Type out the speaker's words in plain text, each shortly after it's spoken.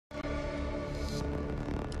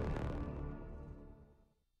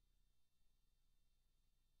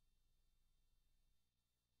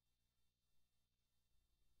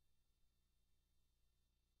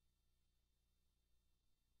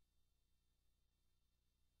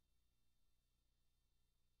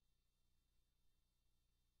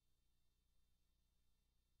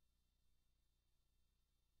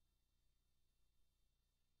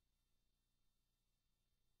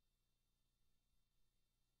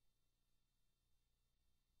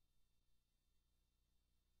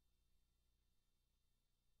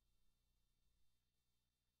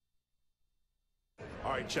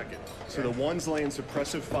All right, check it. So the ones laying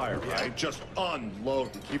suppressive fire, right? Just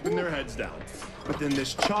unloading, keeping their heads down. But then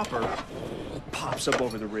this chopper pops up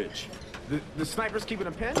over the ridge. The sniper's keeping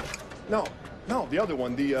a pin? No, the other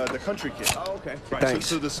one, the country kid. Oh, okay. Right,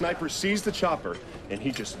 so the sniper sees the chopper, and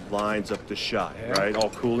he just lines up the shot, right? All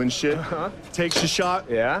cool and shit. Takes the shot,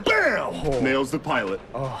 bam! Nails the pilot.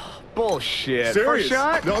 Oh, bullshit. Serious? First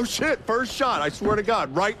shot? No shit, first shot. I swear to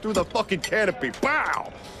God, right through the fucking canopy.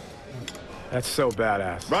 Pow! That's so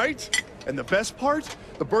badass. Right? And the best part?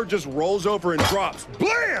 The bird just rolls over and drops.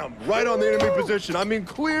 Blam! Right on the enemy position. I mean,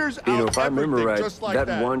 clears out if I remember right, just like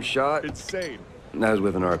that one shot, insane. That was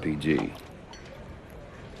with an RPG.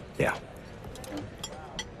 Yeah.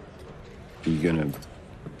 You gonna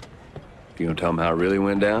tell them how it really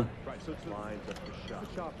went down?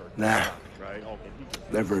 Nah.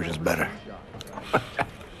 Their version's better.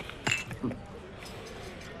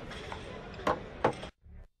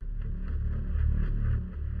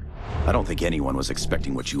 I don't think anyone was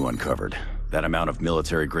expecting what you uncovered. That amount of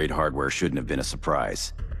military-grade hardware shouldn't have been a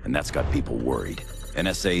surprise, and that's got people worried.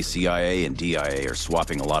 NSA, CIA, and DIA are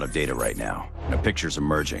swapping a lot of data right now, and a picture's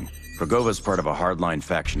emerging. Progova's part of a hardline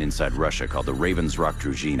faction inside Russia called the Ravens Rock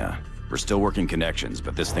Druzhina. We're still working connections,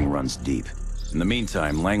 but this thing runs deep. In the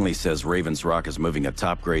meantime, Langley says Ravens Rock is moving a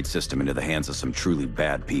top-grade system into the hands of some truly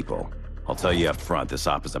bad people. I'll tell you up front, this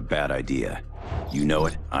op is a bad idea. You know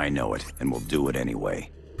it, I know it, and we'll do it anyway.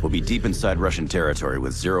 We'll be deep inside Russian territory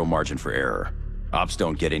with zero margin for error. Ops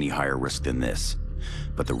don't get any higher risk than this.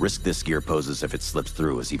 But the risk this gear poses if it slips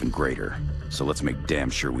through is even greater. So let's make damn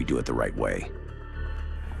sure we do it the right way.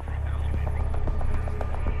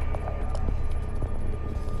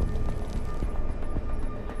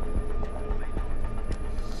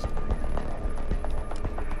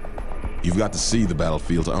 You've got to see the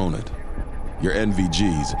battlefield to own it. Your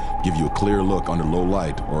NVGs give you a clear look under low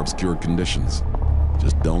light or obscured conditions.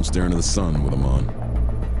 Just don't stare into the sun with them on.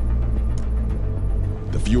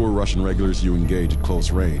 The fewer Russian regulars you engage at close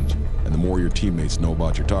range, and the more your teammates know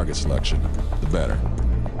about your target selection, the better.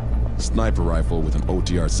 Sniper rifle with an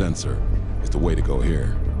OTR sensor is the way to go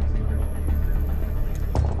here.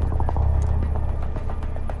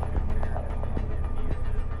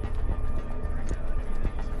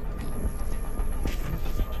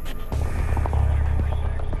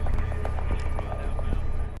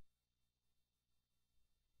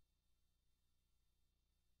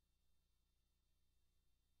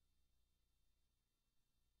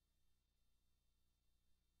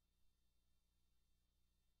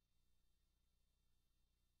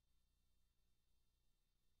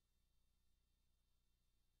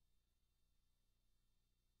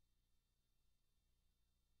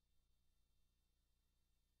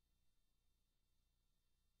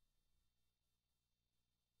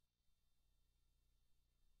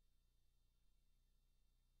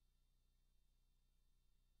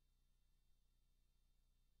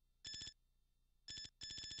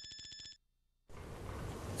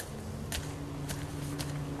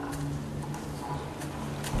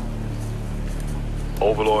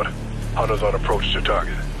 Overlord, hunters on approach to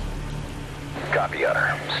target. Copy,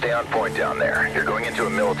 Hunter. Stay on point down there. You're going into a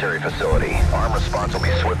military facility. Arm response will be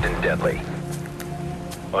swift and deadly.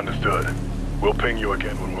 Understood. We'll ping you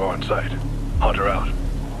again when we're on site. Hunter out.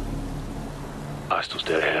 Hostiles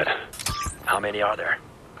dead ahead. How many are there?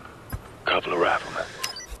 Couple of riflemen.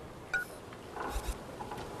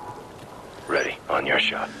 Ready. On your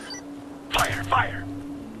shot. Fire! Fire!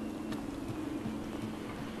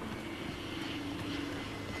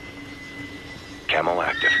 Camo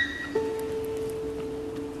active.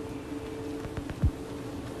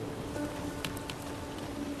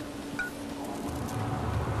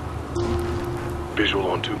 Visual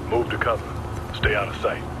on 2. Move to cover. Stay out of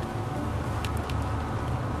sight.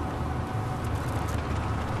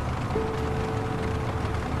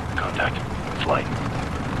 Contact. Flight.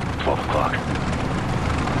 12 o'clock.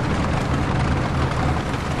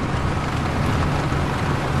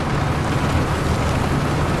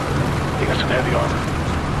 You got some heavy armor.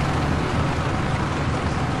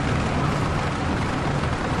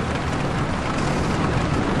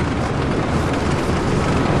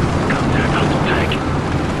 Contact hostile tank.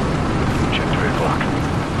 Check 3 o'clock.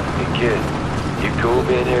 Hey kid, you cool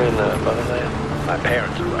being here in the motherland? My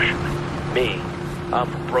parents are Russian. Me, I'm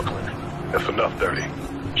from Brooklyn. That's enough, 30.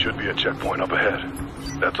 Should be a checkpoint up ahead.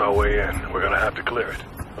 That's our way in. We're gonna have to clear it.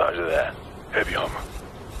 Roger that. Heavy armor.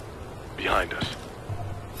 Behind us.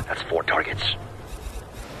 That's 4 targets.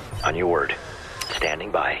 On your word.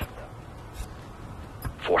 Standing by.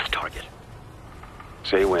 4th target.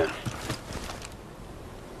 Say when.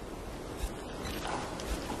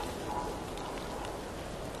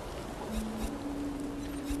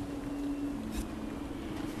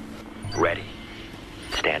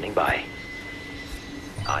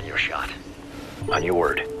 On your shot. On your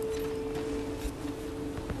word.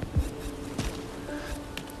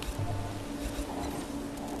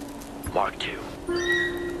 Mark 2.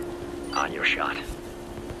 On your shot.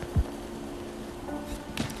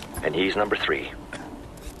 And he's number 3.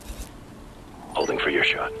 Holding for your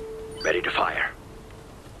shot. Ready to fire.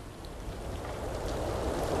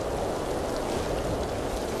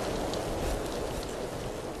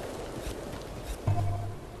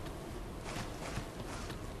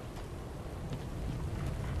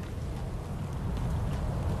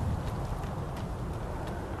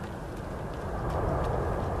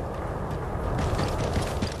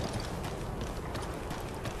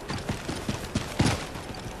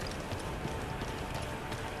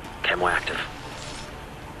 Camo active.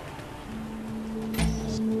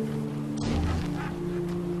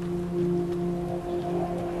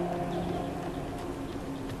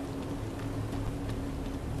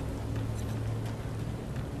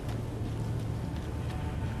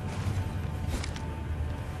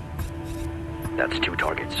 That's 2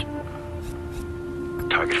 targets.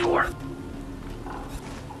 Target 4.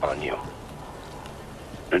 On you.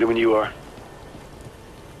 Ready when you are.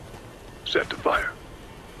 Set to fire.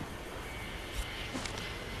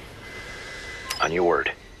 On your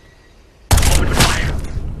word. Open fire.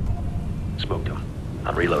 Smoked him.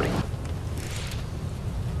 I'm reloading.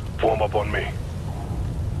 Form up on me.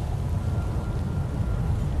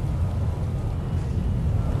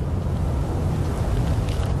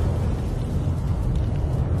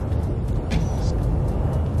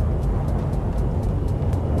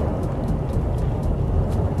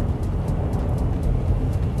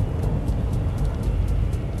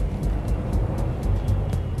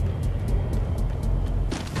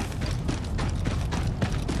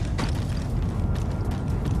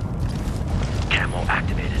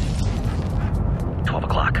 Activated. 12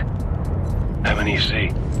 o'clock. How many you see?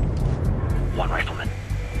 1 rifleman.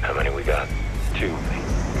 How many we got? 2.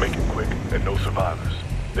 Make it quick, and no survivors.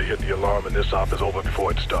 They hit the alarm and this op is over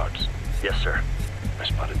before it starts. Yes, sir. I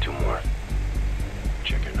spotted 2 more.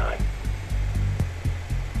 Check your 9.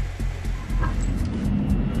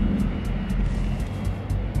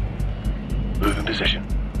 Losing position.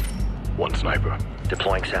 1 sniper.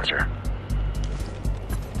 Deploying sensor.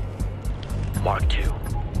 Mark 2.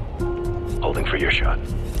 Holding for your shot.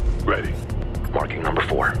 Ready. Marking number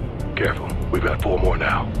 4. Careful. We've got 4 more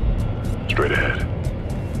now. Straight ahead.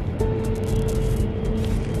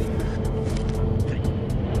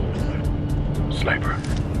 Sniper.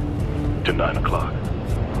 To 9 o'clock.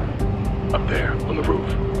 Up there, on the roof.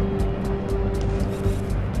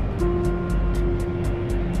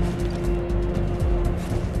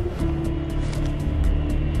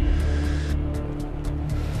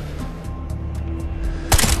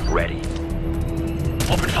 Ready.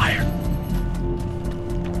 Open fire.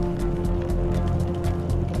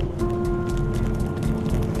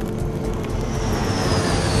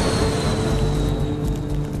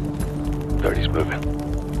 Thirty's moving.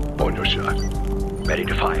 On your shot. Ready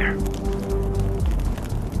to fire.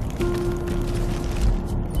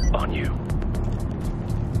 On you.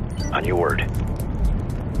 On your word.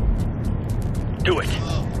 Do it.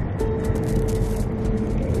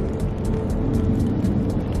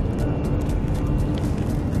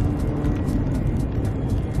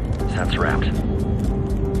 That's wrapped.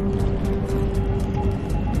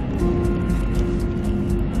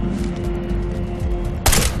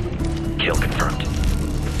 Kill confirmed.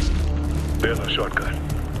 There's our shortcut.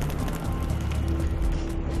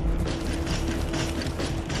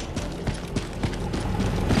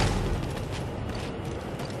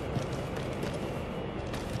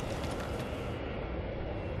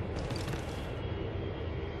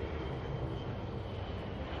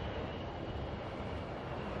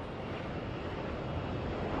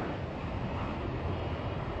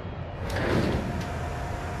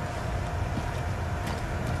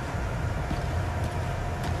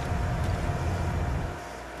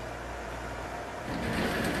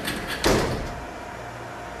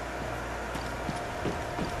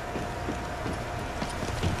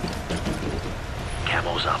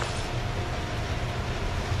 Camo's up.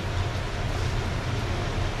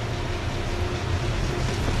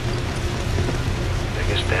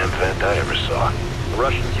 Biggest damn vent I ever saw. The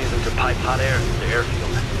Russians use them to pipe hot air into the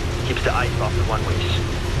airfield. Keeps the ice off the runways.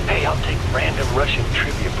 Hey, I'll take random Russian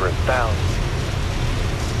trivia for 1,000.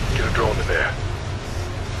 Get a drone in there.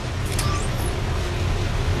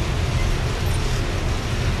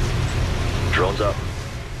 Drone's up.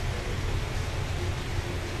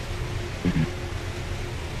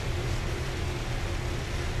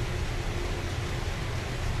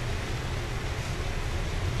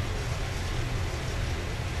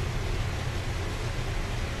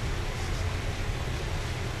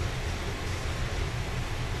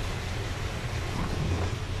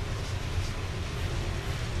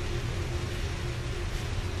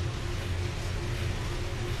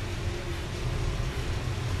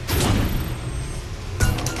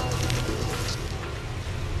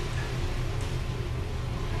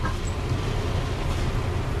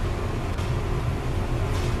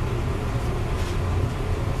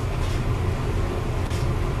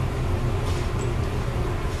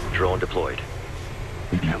 drone deployed.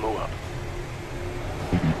 Ammo up.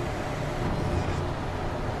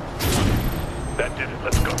 That did it.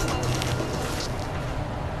 Let's go.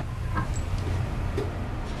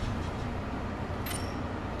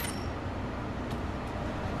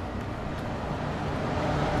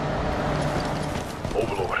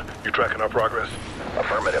 Overlord, you tracking our progress?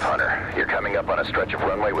 Affirmative, Hunter. You're coming up on a stretch of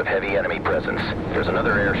runway with heavy enemy presence. There's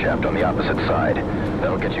another air shaft on the opposite side.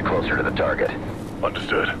 That'll get you closer to the target.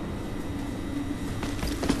 Understood.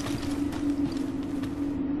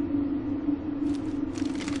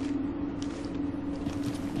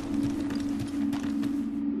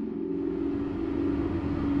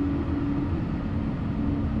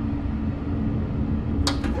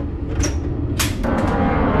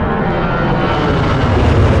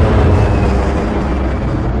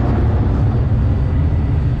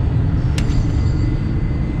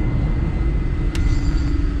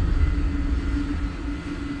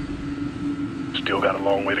 Still got a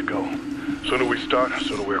long way to go. Sooner we start,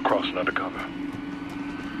 sooner we're crossing undercover.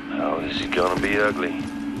 How is he gonna be ugly?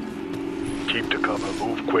 Keep to cover,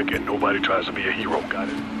 move quick, and nobody tries to be a hero. Got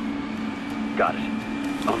it? Got it.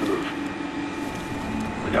 On the move.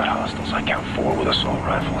 We got hostiles. I count 4 with assault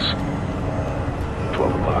rifles.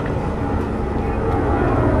 12 o'clock.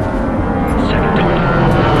 Second target.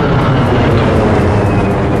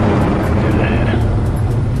 Dead ahead.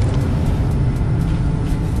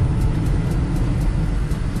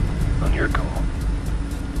 On your call.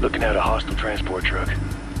 Looking at a hostile transport truck.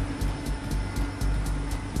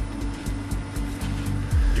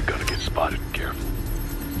 You're gonna get spotted. Careful.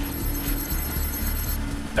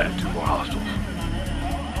 Add 2 more hostiles.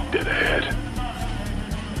 Dead ahead.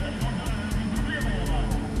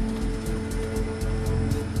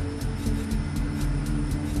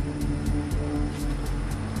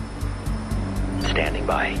 Standing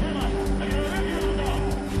by.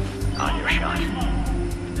 On your shot.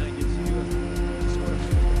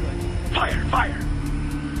 Fire, fire!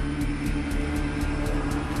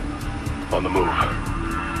 On the move.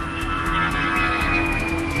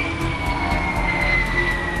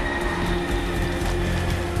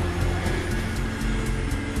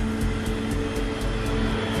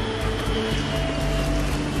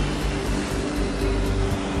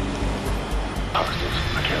 Hostiles.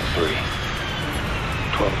 I count 3.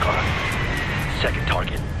 12 o'clock. Second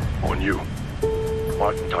target. On you.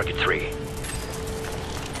 Marking target 3.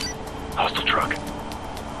 Hostile truck.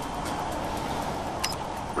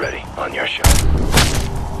 Ready. On your shot.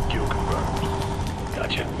 Kill confirmed.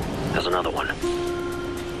 Gotcha. There's another one.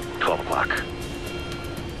 12 o'clock.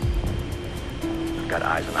 I've got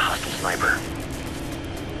eyes on a hostile sniper.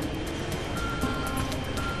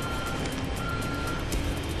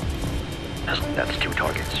 That's 2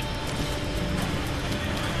 targets.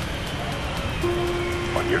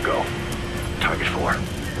 On your go. Target 4.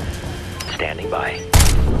 Standing by.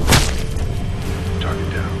 Target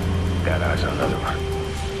down. Got eyes on another one.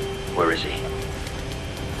 Where is he?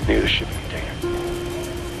 Near the shipping container.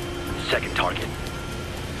 Second target.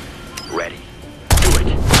 Ready. Do it.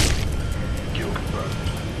 Kill confirmed.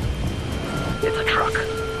 It's a truck.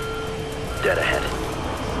 Dead ahead.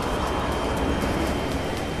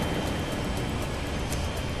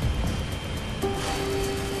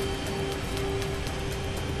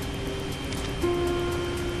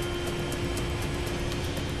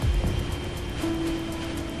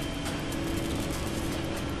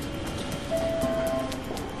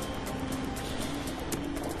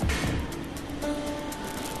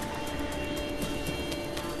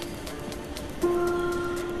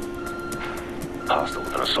 Hostile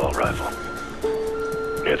with an assault rifle.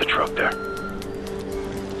 Near the truck there.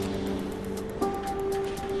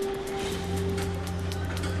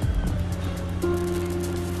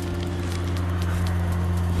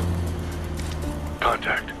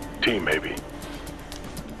 Contact. Team, maybe.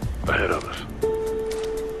 Ahead of us.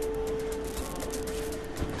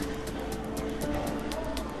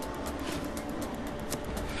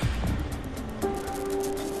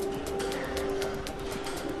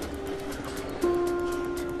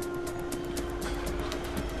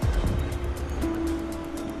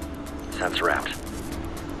 Sensor out.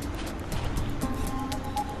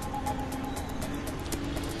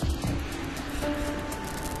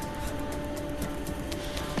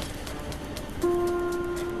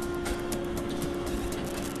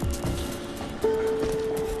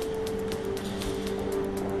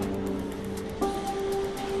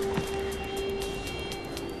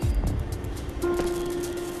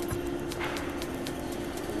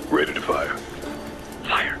 Ready to fire.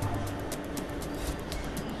 Fire.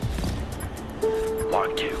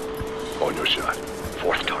 Mark 2. On your shot.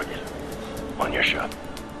 Fourth target. On your shot.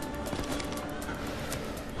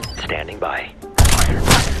 Standing by. Fire.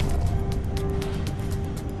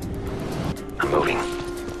 I'm moving.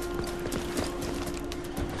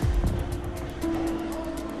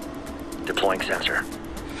 Deploying sensor.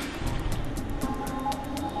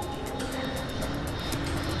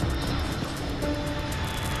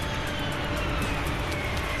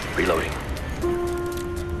 Reloading.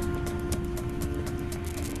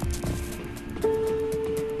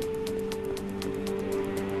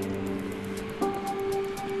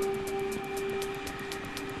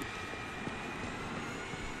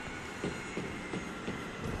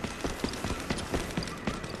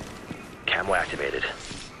 Camo activated.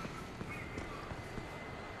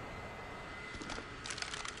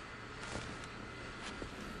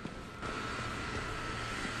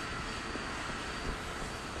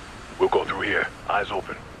 We'll go through here. Eyes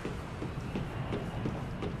open.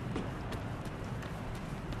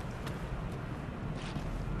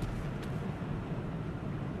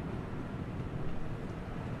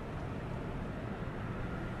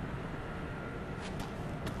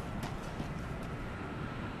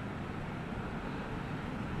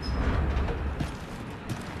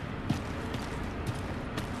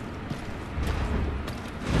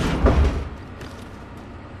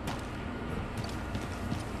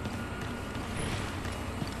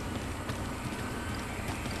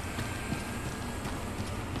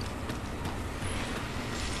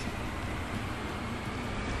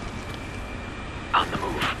 On the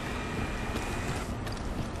move.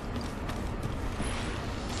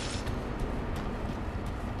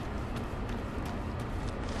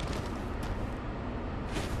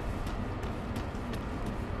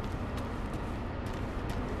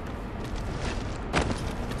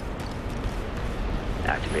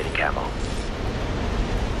 Activating camo.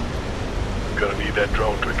 Gonna need that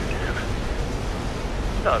drone trick again.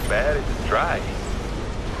 Not bad, it's just dry.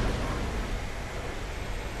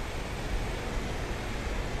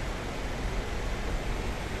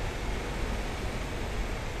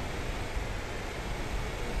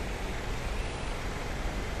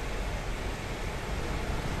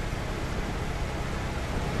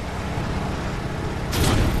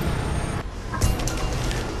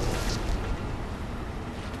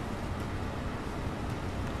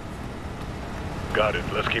 Got it.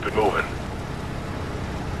 Let's keep it moving.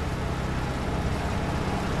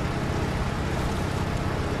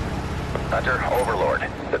 Hunter, Overlord.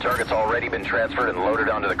 The target's already been transferred and loaded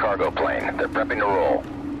onto the cargo plane. They're prepping to roll.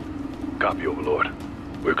 Copy, Overlord.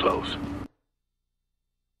 We're close.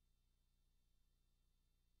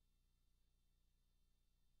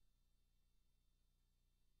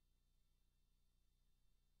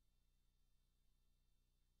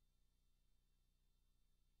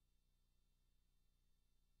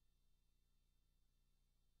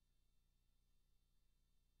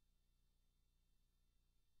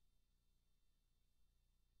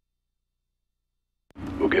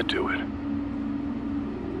 We'll get to it.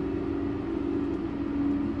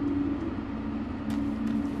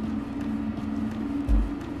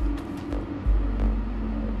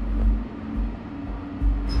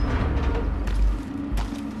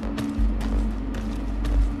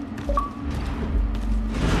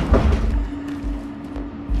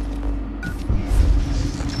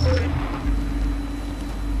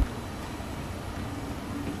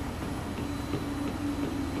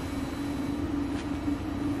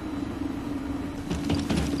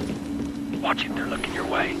 Watch it, they're looking your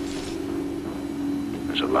way.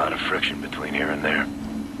 There's a lot of friction between here and there.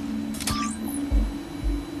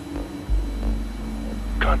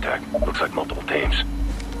 Contact. Looks like multiple teams.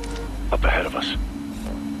 Up ahead of us.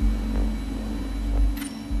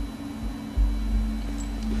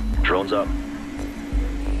 Drones up.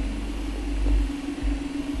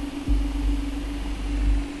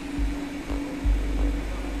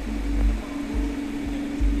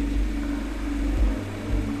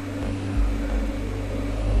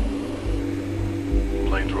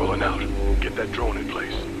 Plane's rolling out. Get that drone in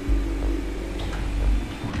place.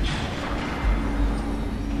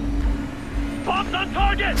 Bombs on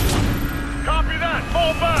target! Copy that!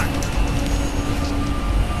 Fall back!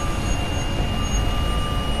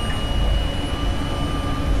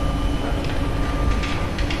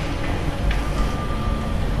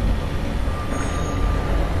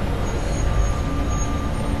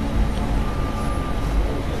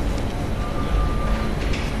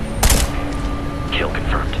 Kill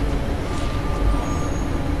confirmed.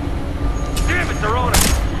 Damn it, they're on it!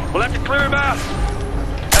 We'll have to clear him out!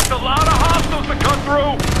 That's a lot of hostiles to cut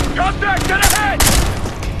through! Contact, get ahead!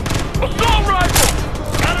 Assault rifle!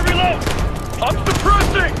 Gotta reload! I'm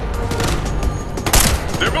suppressing!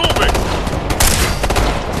 They're moving!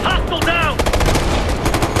 Hostile down!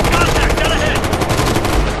 Got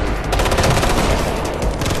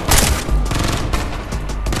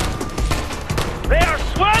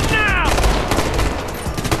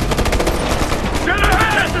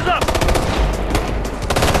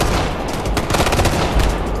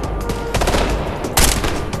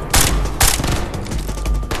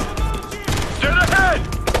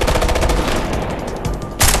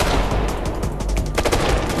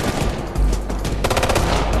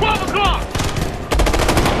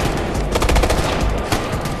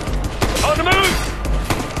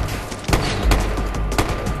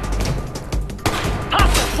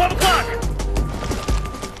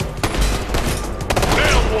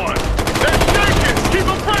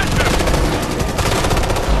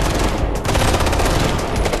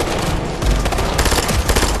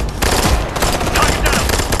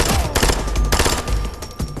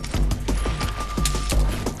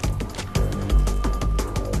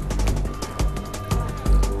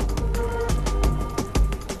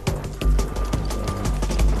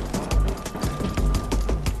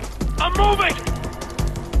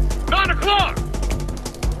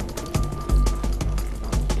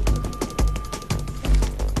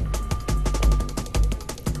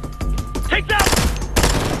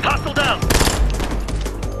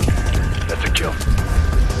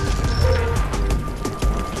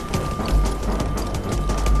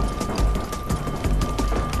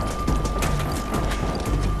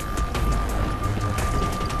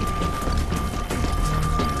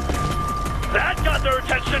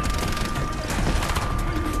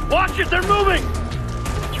They're moving!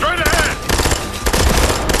 Straight ahead!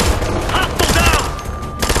 Hostile down!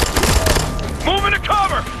 Move into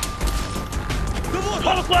cover!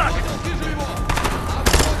 12 o'clock!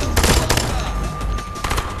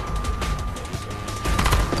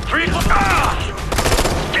 Three o'clock! Ah!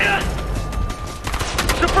 Get it!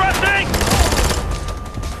 Suppressing!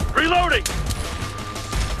 Reloading!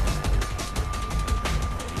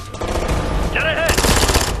 Get ahead!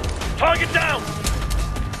 Target down!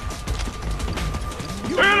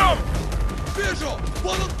 Hit him! Visual!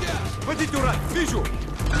 Visual!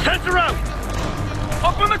 Sensor out!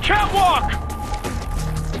 Up on the catwalk!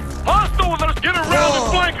 Hostile, let us get around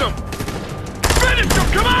and flank them! Finish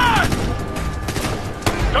them, come on!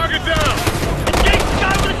 Target down! Engage the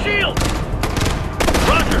guy with a shield!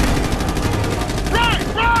 Roger!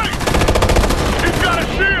 Right! He's got a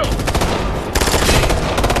shield!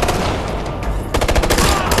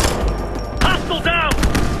 Hostile down!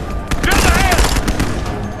 The other hand!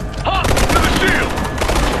 Hawk to the shield!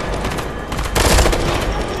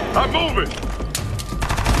 I'm moving!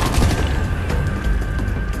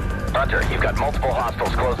 Hunter, you've got multiple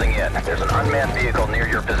hostiles closing in. There's an unmanned vehicle near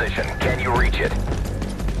your position. Can you reach it?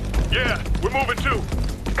 Yeah, we're moving too.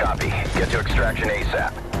 Copy. Get to extraction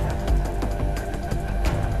ASAP.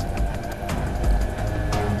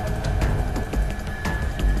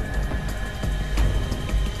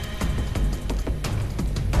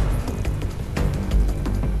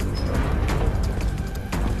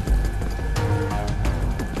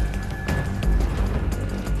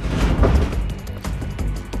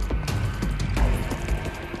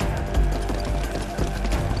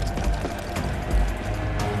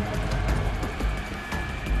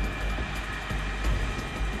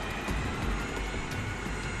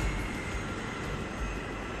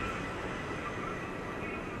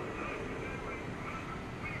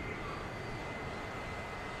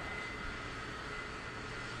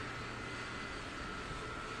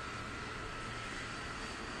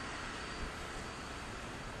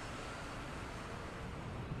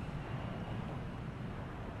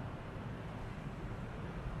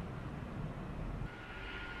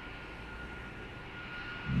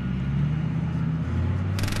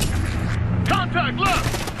 Contact left!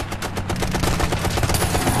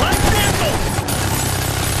 Light vehicle!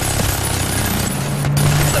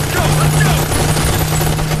 Let's go!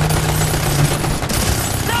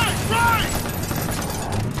 Right!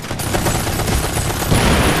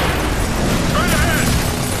 Straight ahead!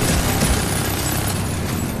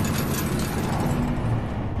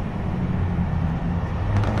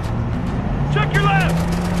 Check your left!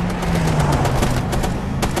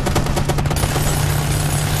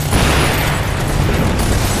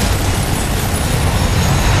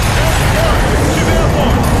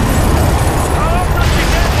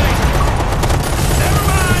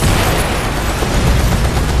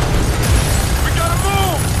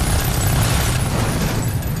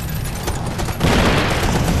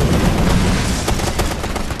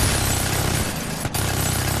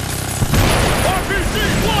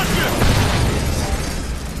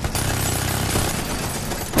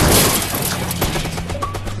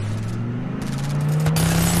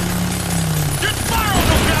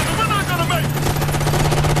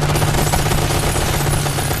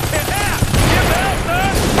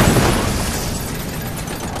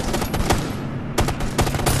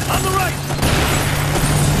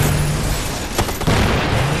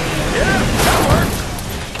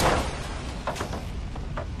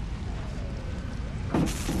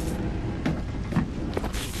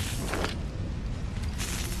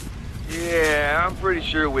 Pretty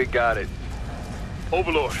sure we got it.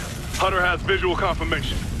 Overlord, Hunter has visual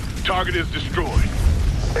confirmation. Target is destroyed.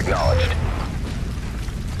 Acknowledged.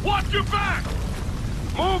 Watch your back!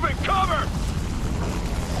 Moving, cover!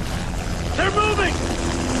 They're moving!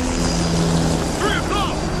 3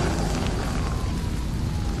 o'clock!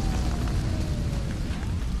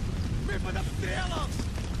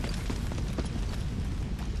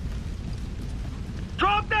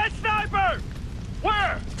 Drop that sniper!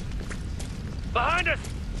 Where? Behind us!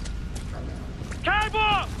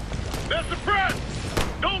 Cannonball! They're suppressed!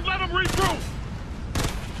 Don't let them regroup!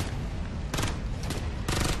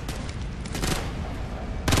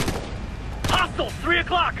 Hostile, 3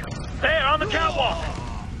 o'clock! There, on the catwalk!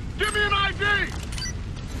 Give me an ID!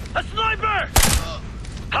 A sniper!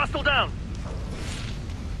 Hostile down!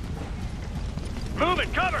 Moving,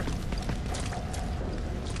 cover!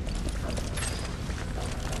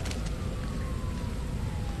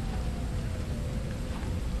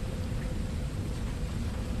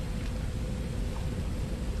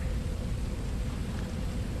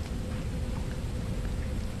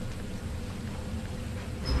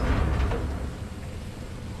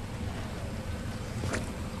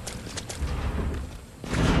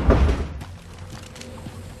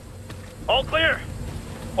 All clear.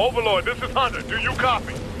 Overlord, this is Hunter. Do you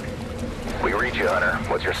copy? We read you, Hunter.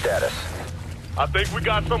 What's your status? I think we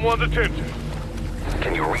got someone's attention.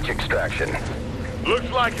 Can you reach extraction? Looks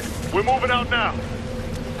like it. We're moving out now.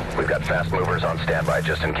 We've got fast movers on standby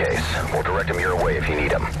just in case. We'll direct them your way if you need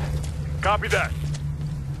them. Copy that.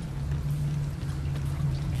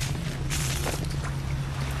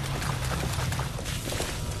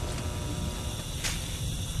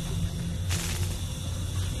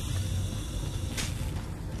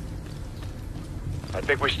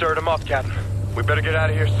 I think we stirred them up, Captain. We better get out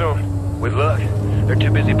of here soon. With luck, they're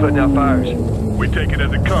too busy putting out fires. We take it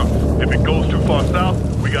as it comes. If it goes too far south,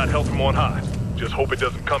 we got help from on high. Just hope it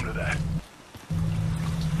doesn't come to that.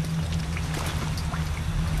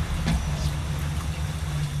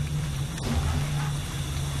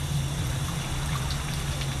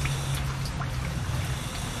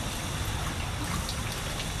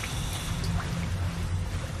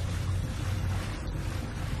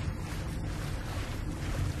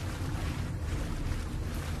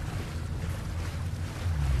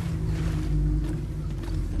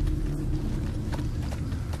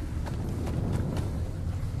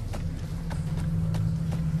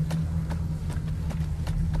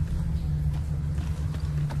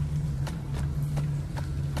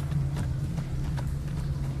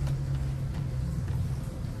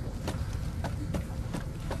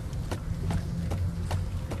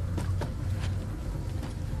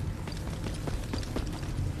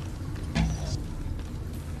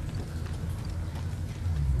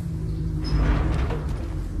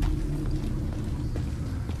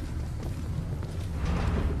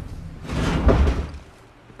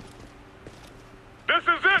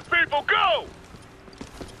 Go!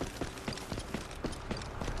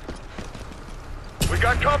 We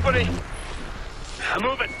got company. I'm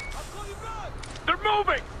moving. They're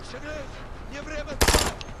moving!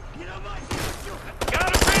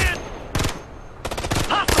 Got a man!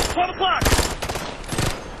 Hostile, 12 o'clock!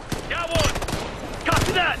 Got one!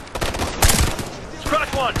 Copy that!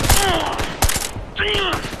 Scratch one!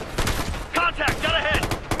 Contact, got ahead!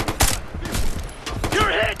 You're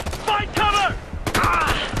hit! Find cover!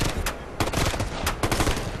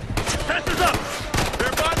 Test is up!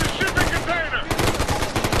 They're by the shipping container!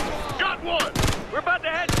 Got one! We're about to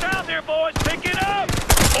head down there, boys! Pick it up!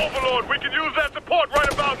 Overlord, we can use that support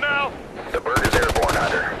right about now! The bird is airborne,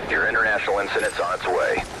 Hunter. Your international incident's on its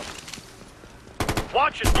way.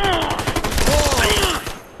 Watch it!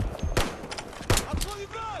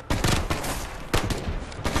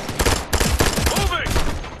 Moving!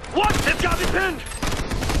 What? They've got me pinned!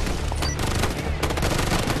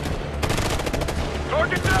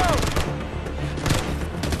 Target down!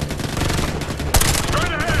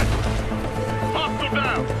 Straight ahead! Hostile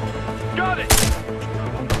down! Got it!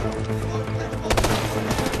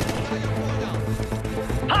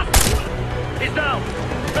 Hostile! He's down!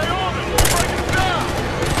 Stay on it! We'll break him down!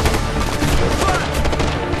 Left!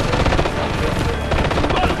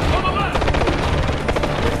 Left! On the left!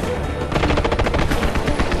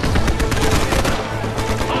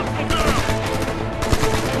 Hostile down!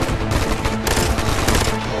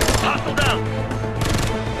 Hostile down!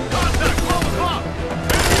 Contact! 12 o'clock!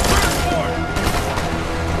 Enemy transport!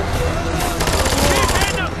 Keep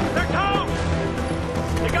hitting them! They're towed!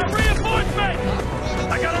 They got reinforcements!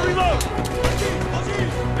 I gotta reload!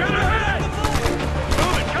 Get ahead!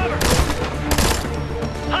 Move it, cover!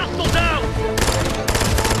 Hostile down!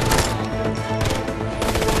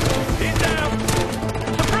 He's down!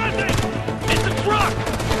 Suppressing! It's a truck!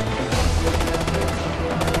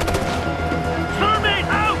 Survey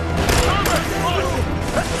out! Cover! Push!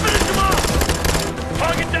 Let's finish him off!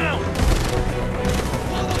 Target down!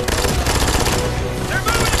 They're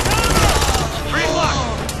moving to cover! 3 o'clock!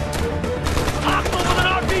 Hostile with an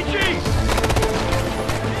RPG!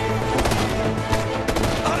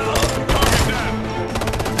 Target down!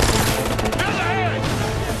 Get ahead!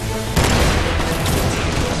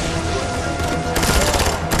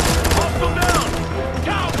 Hostile down!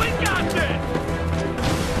 Cow, we got this!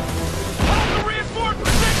 Hostile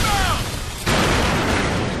reinforcements inbound!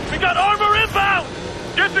 We got armor inbound!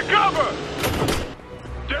 Get to cover!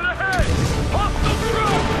 Get ahead! Hostile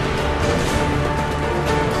truck!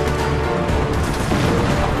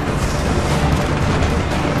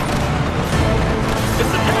 It's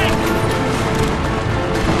a tank!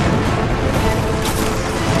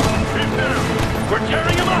 He's down! We're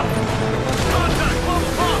tearing him up! Contact! 12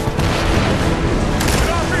 o'clock! An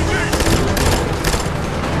RPG!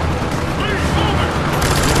 Please, move it!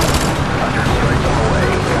 Hunter strikes on the way.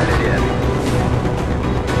 Guided in.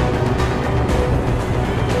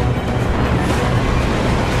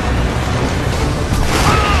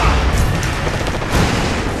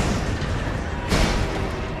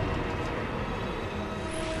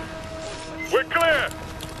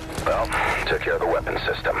 took care of the weapon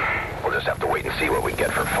system. We'll just have to wait and see what we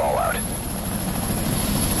get for fallout.